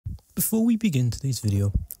Before we begin today's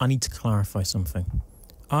video, I need to clarify something.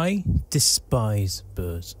 I despise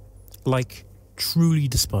birds. Like, truly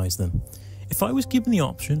despise them. If I was given the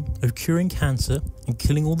option of curing cancer and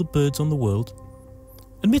killing all the birds on the world,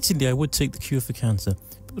 admittedly I would take the cure for cancer,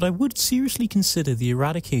 but I would seriously consider the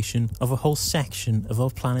eradication of a whole section of our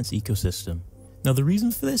planet's ecosystem. Now the reason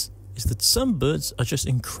for this is that some birds are just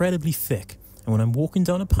incredibly thick, and when I'm walking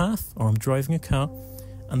down a path or I'm driving a car,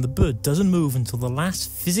 and the bird doesn't move until the last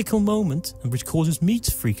physical moment, and which causes me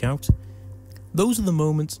to freak out, those are the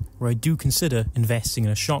moments where I do consider investing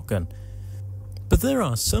in a shotgun. But there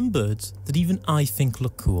are some birds that even I think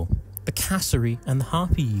look cool, the cassowary and the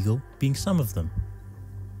harpy eagle being some of them.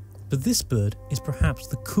 But this bird is perhaps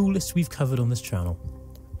the coolest we've covered on this channel.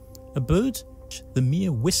 A bird, the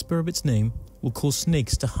mere whisper of its name will cause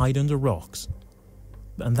snakes to hide under rocks.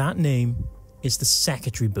 And that name is the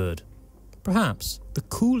secretarybird. Perhaps the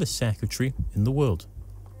coolest secretary in the world.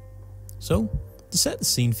 So, to set the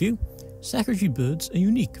scene for you, secretarybirds are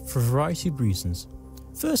unique for a variety of reasons.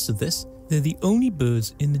 First of this, they're the only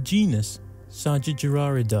birds in the genus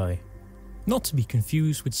Secretarybird, not to be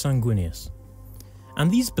confused with Sanguineus. And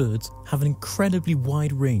these birds have an incredibly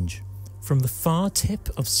wide range, from the far tip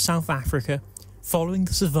of South Africa, following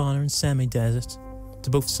the savanna and semi-desert, to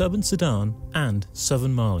both southern Sudan and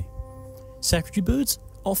southern Mali. Secretarybirds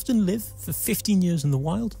often live for 15 years in the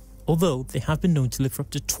wild, although they have been known to live for up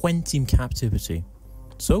to 20 in captivity.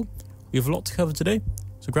 So, we have a lot to cover today,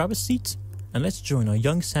 so grab a seat and let's join our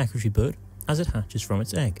young secretarybird as it hatches from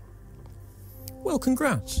its egg. Well,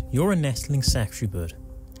 congrats, you're a nestling secretarybird.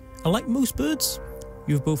 And like most birds,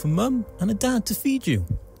 you have both a mum and a dad to feed you,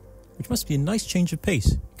 which must be a nice change of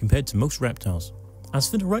pace compared to most reptiles. As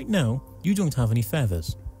for right now, you don't have any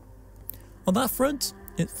feathers. On that front,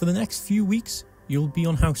 for the next few weeks, you'll be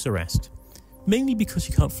on house arrest, mainly because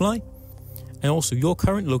you can't fly, and also your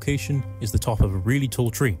current location is the top of a really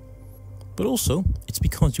tall tree. But also, it's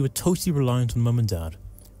because you are totally reliant on mum and dad,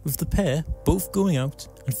 with the pair both going out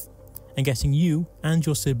and getting you and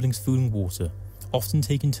your siblings food and water, often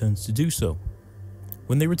taking turns to do so.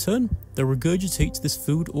 When they return, they'll regurgitate this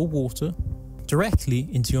food or water directly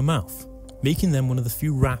into your mouth, making them one of the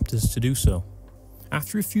few raptors to do so.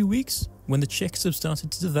 After a few weeks, when the chicks have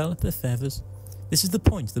started to develop their feathers, this is the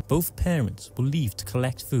point that both parents will leave to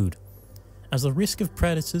collect food, as the risk of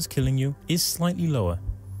predators killing you is slightly lower.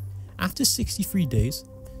 After 63 days,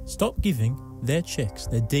 stop giving their chicks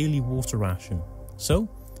their daily water ration. So,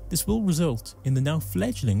 this will result in the now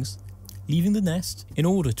fledglings leaving the nest in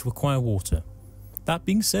order to acquire water. That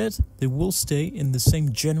being said, they will stay in the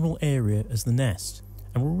same general area as the nest,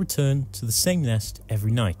 and will return to the same nest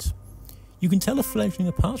every night. You can tell a fledgling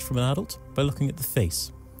apart from an adult by looking at the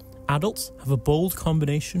face. Adults have a bold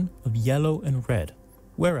combination of yellow and red,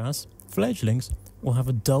 whereas fledglings will have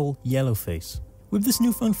a dull yellow face. With this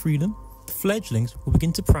newfound freedom, the fledglings will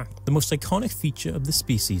begin to practice the most iconic feature of the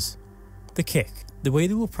species, the kick. The way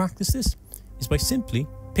they will practice this is by simply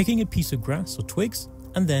picking a piece of grass or twigs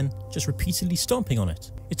and then just repeatedly stomping on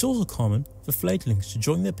it. It's also common for fledglings to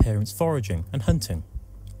join their parents foraging and hunting.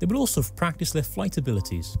 They will also practice their flight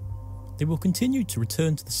abilities. They will continue to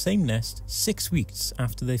return to the same nest 6 weeks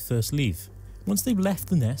after they first leave. Once they've left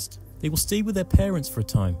the nest, they will stay with their parents for a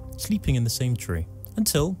time, sleeping in the same tree,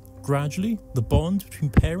 until, gradually, the bond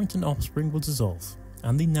between parent and offspring will dissolve,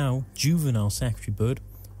 and the now juvenile secretarybird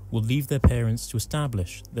will leave their parents to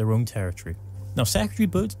establish their own territory. Now,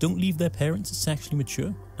 secretarybirds don't leave their parents as sexually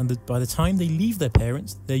mature, and by the time they leave their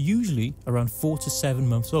parents, they're usually around 4 to 7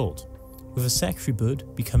 months old, with a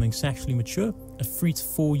secretarybird becoming sexually mature at 3 to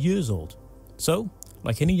 4 years old. So,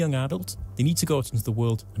 like any young adult, they need to go out into the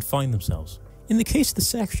world and find themselves. In the case of the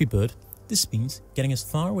secretarybird, this means getting as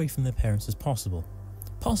far away from their parents as possible,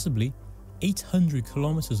 possibly 800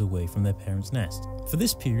 kilometers away from their parents' nest. For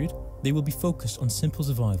this period, they will be focused on simple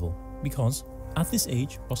survival, because at this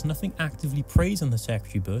age, whilst nothing actively preys on the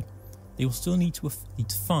secretarybird, they will still need to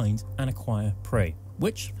find and acquire prey,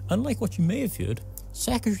 which, unlike what you may have heard,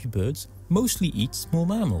 secretarybirds mostly eat small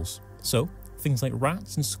mammals, so things like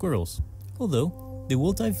rats and squirrels, although they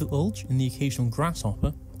will divulge in the occasional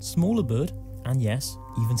grasshopper, smaller bird, and yes,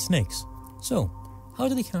 even snakes. So, how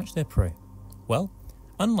do they catch their prey? Well,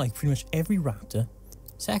 unlike pretty much every raptor,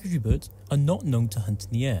 secretarybirds are not known to hunt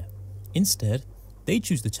in the air. Instead, they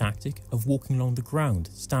choose the tactic of walking along the ground,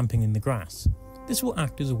 stamping in the grass. This will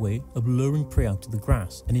act as a way of luring prey out of the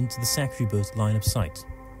grass and into the secretarybird's line of sight.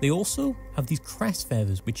 They also have these crest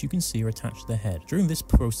feathers which you can see are attached to their head. During this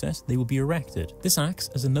process, they will be erected. This acts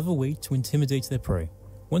as another way to intimidate their prey.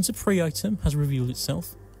 Once a prey item has revealed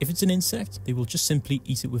itself, if it's an insect, they will just simply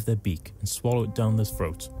eat it with their beak and swallow it down their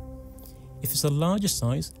throat. If it's a larger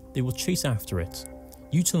size, they will chase after it,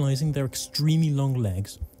 utilising their extremely long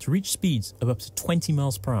legs to reach speeds of up to 20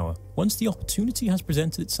 miles per hour. Once the opportunity has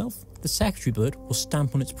presented itself, the secretary bird will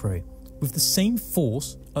stamp on its prey with the same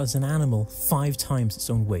force as an animal 5 times its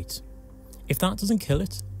own weight. If that doesn't kill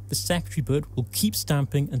it, the secretary bird will keep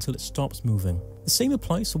stamping until it stops moving. The same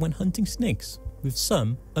applies to when hunting snakes, with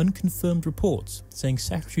some unconfirmed reports saying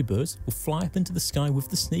secretary birds will fly up into the sky with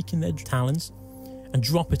the snake in their talons and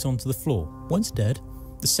drop it onto the floor. Once dead,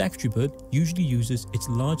 the secretary bird usually uses its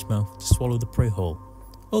large mouth to swallow the prey whole,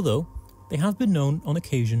 although they have been known on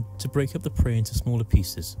occasion to break up the prey into smaller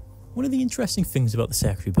pieces. One of the interesting things about the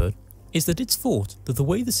secretary bird is that it's thought that the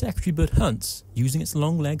way the secretary bird hunts, using its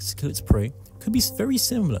long legs to kill its prey, could be very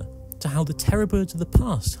similar to how the terror birds of the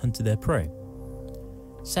past hunted their prey.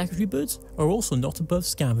 Secretary birds are also not above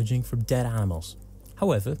scavenging from dead animals.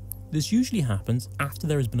 However, this usually happens after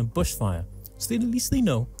there has been a bushfire, so that at least they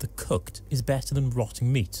know that cooked is better than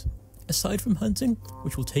rotting meat. Aside from hunting,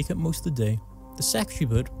 which will take up most of the day, the secretary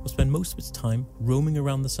bird will spend most of its time roaming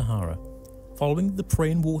around the Sahara, following the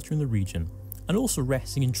prey and water in the region, and also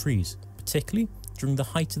resting in trees, particularly during the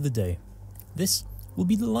height of the day. This will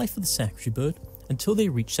be the life of the secretary bird until they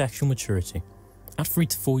reach sexual maturity, at 3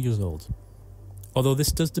 to 4 years old. Although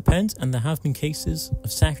this does depend, and there have been cases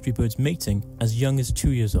of secretary birds mating as young as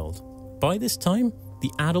 2 years old. By this time,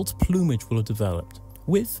 the adult plumage will have developed,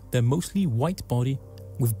 with their mostly white body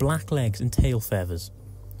with black legs and tail feathers.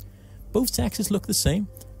 Both sexes look the same,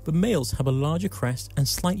 but males have a larger crest and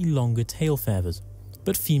slightly longer tail feathers,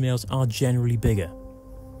 but females are generally bigger.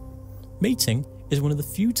 Mating is one of the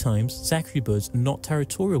few times secretary birds are not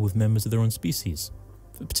territorial with members of their own species,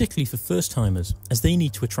 particularly for first-timers, as they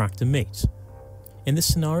need to attract a mate. In this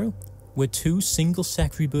scenario, where 2 single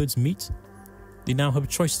secretary birds meet, they now have a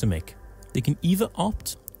choice to make. They can either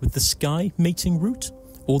opt with the sky mating route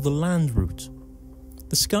or the land route.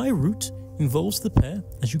 The sky route involves the pair,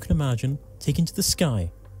 as you can imagine, taking to the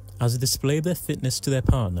sky as a display of their fitness to their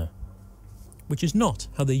partner, which is not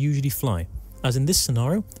how they usually fly, as in this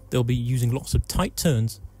scenario they'll be using lots of tight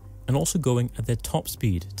turns and also going at their top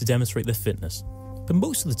speed to demonstrate their fitness. But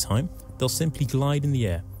most of the time they'll simply glide in the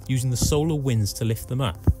air, using the solar winds to lift them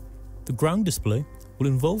up. The ground display will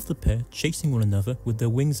involve the pair chasing one another with their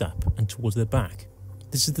wings up and towards their back.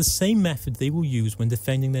 This is the same method they will use when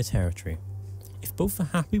defending their territory. If both are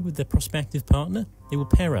happy with their prospective partner, they will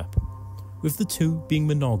pair up, with the 2 being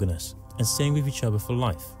monogamous and staying with each other for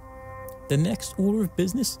life. Their next order of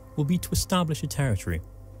business will be to establish a territory,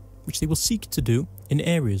 which they will seek to do in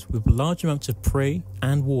areas with large amounts of prey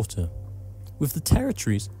and water, with the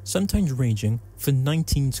territories sometimes ranging for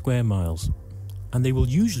 19 square miles, and they will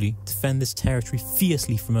usually defend this territory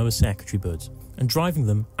fiercely from other secretary birds and driving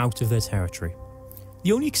them out of their territory.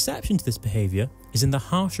 The only exception to this behaviour is in the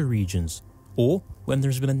harsher regions, or when there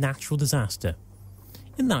has been a natural disaster.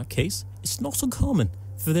 In that case, it's not uncommon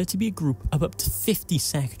for there to be a group of up to 50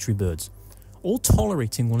 secretary birds, all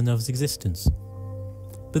tolerating one another's existence.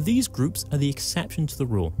 But these groups are the exception to the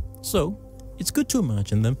rule, so it's good to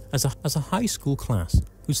imagine them as a high school class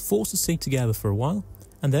who's forced to stay together for a while,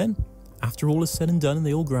 and then, after all is said and done and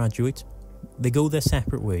they all graduate, they go their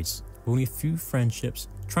separate ways. Only a few friendships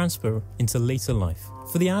transfer into later life.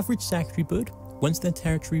 For the average secretary bird, once their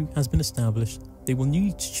territory has been established, they will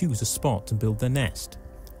need to choose a spot to build their nest.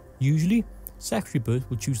 Usually, secretary birds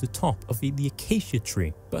will choose the top of the acacia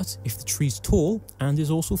tree, but if the tree is tall and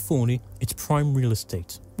is also thorny, it's prime real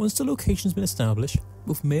estate. Once the location has been established,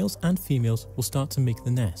 both males and females will start to make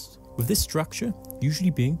the nest, with this structure usually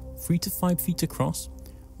being 3 to 5 feet across,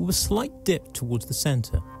 with a slight dip towards the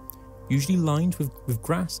centre, usually lined with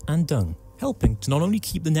grass and dung, helping to not only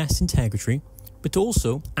keep the nest integrity, but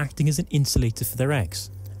also acting as an insulator for their eggs.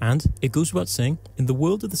 And it goes without saying, in the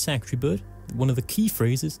world of the secretary bird, one of the key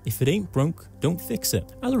phrases, if it ain't broke, don't fix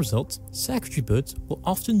it. As a result, secretary birds will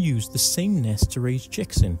often use the same nest to raise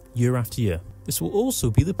chicks in, year after year. This will also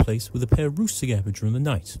be the place where the pair roost together during the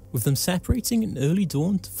night, with them separating in early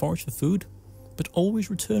dawn to forage for food, but always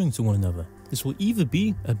returning to one another. This will either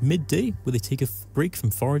be at midday, where they take a break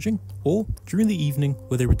from foraging, or during the evening,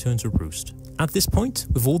 where they return to roost. At this point,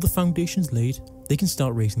 with all the foundations laid, they can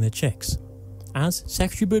start raising their chicks. As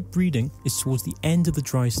secretary bird breeding is towards the end of the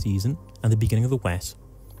dry season and the beginning of the wet,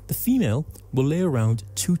 the female will lay around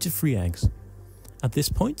 2 to 3 eggs. At this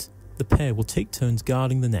point, the pair will take turns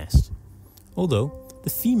guarding the nest, although the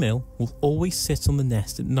female will always sit on the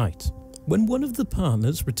nest at night. When one of the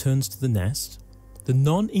partners returns to the nest, the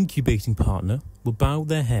non-incubating partner will bow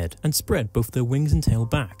their head and spread both their wings and tail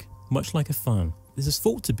back, much like a fan. This is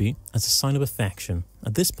thought to be as a sign of affection.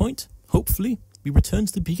 At this point, hopefully, we return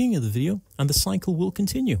to the beginning of the video and the cycle will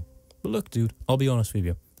continue. But look, dude, I'll be honest with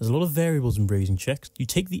you. There's a lot of variables in raising chicks. You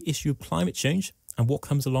take the issue of climate change and what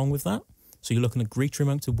comes along with that. So you're looking at greater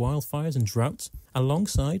amounts of wildfires and droughts,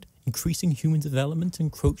 alongside increasing human development and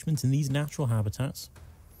encroachment in these natural habitats.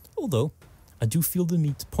 Although, I do feel the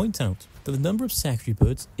need to point out that the number of secretary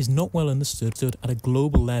birds is not well understood at a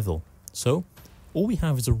global level. So, all we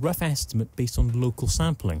have is a rough estimate based on local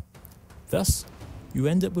sampling. Thus, you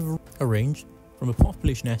end up with a range from a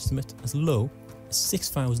population estimate as low as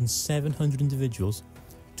 6,700 individuals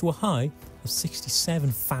to a high of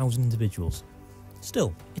 67,000 individuals.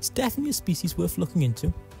 Still, it's definitely a species worth looking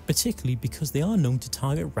into, particularly because they are known to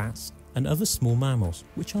target rats and other small mammals,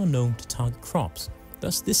 which are known to target crops.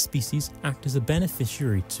 Thus, this species acts as a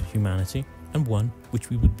beneficiary to humanity, and one which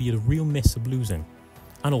we would be at a real miss of losing.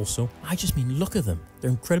 And also, I just mean, look at them.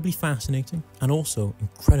 They're incredibly fascinating and also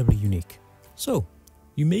incredibly unique. So,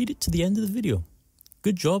 you made it to the end of the video.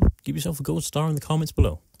 Good job. Give yourself a gold star in the comments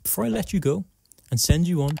below. Before I let you go and send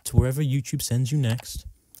you on to wherever YouTube sends you next,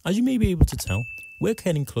 as you may be able to tell, we're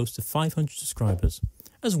getting close to 500 subscribers,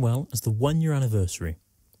 as well as the 1-year anniversary.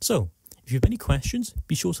 So, if you have any questions,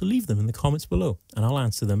 be sure to leave them in the comments below, and I'll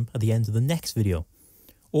answer them at the end of the next video,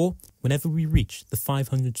 or whenever we reach the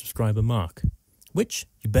 500 subscriber mark, which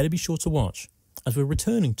you better be sure to watch, as we're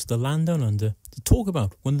returning to the land down under to talk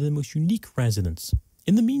about one of the most unique residents.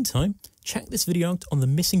 In the meantime, check this video out on the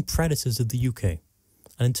missing predators of the UK. And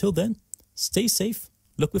until then, stay safe,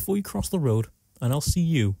 look before you cross the road, and I'll see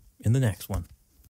you in the next one.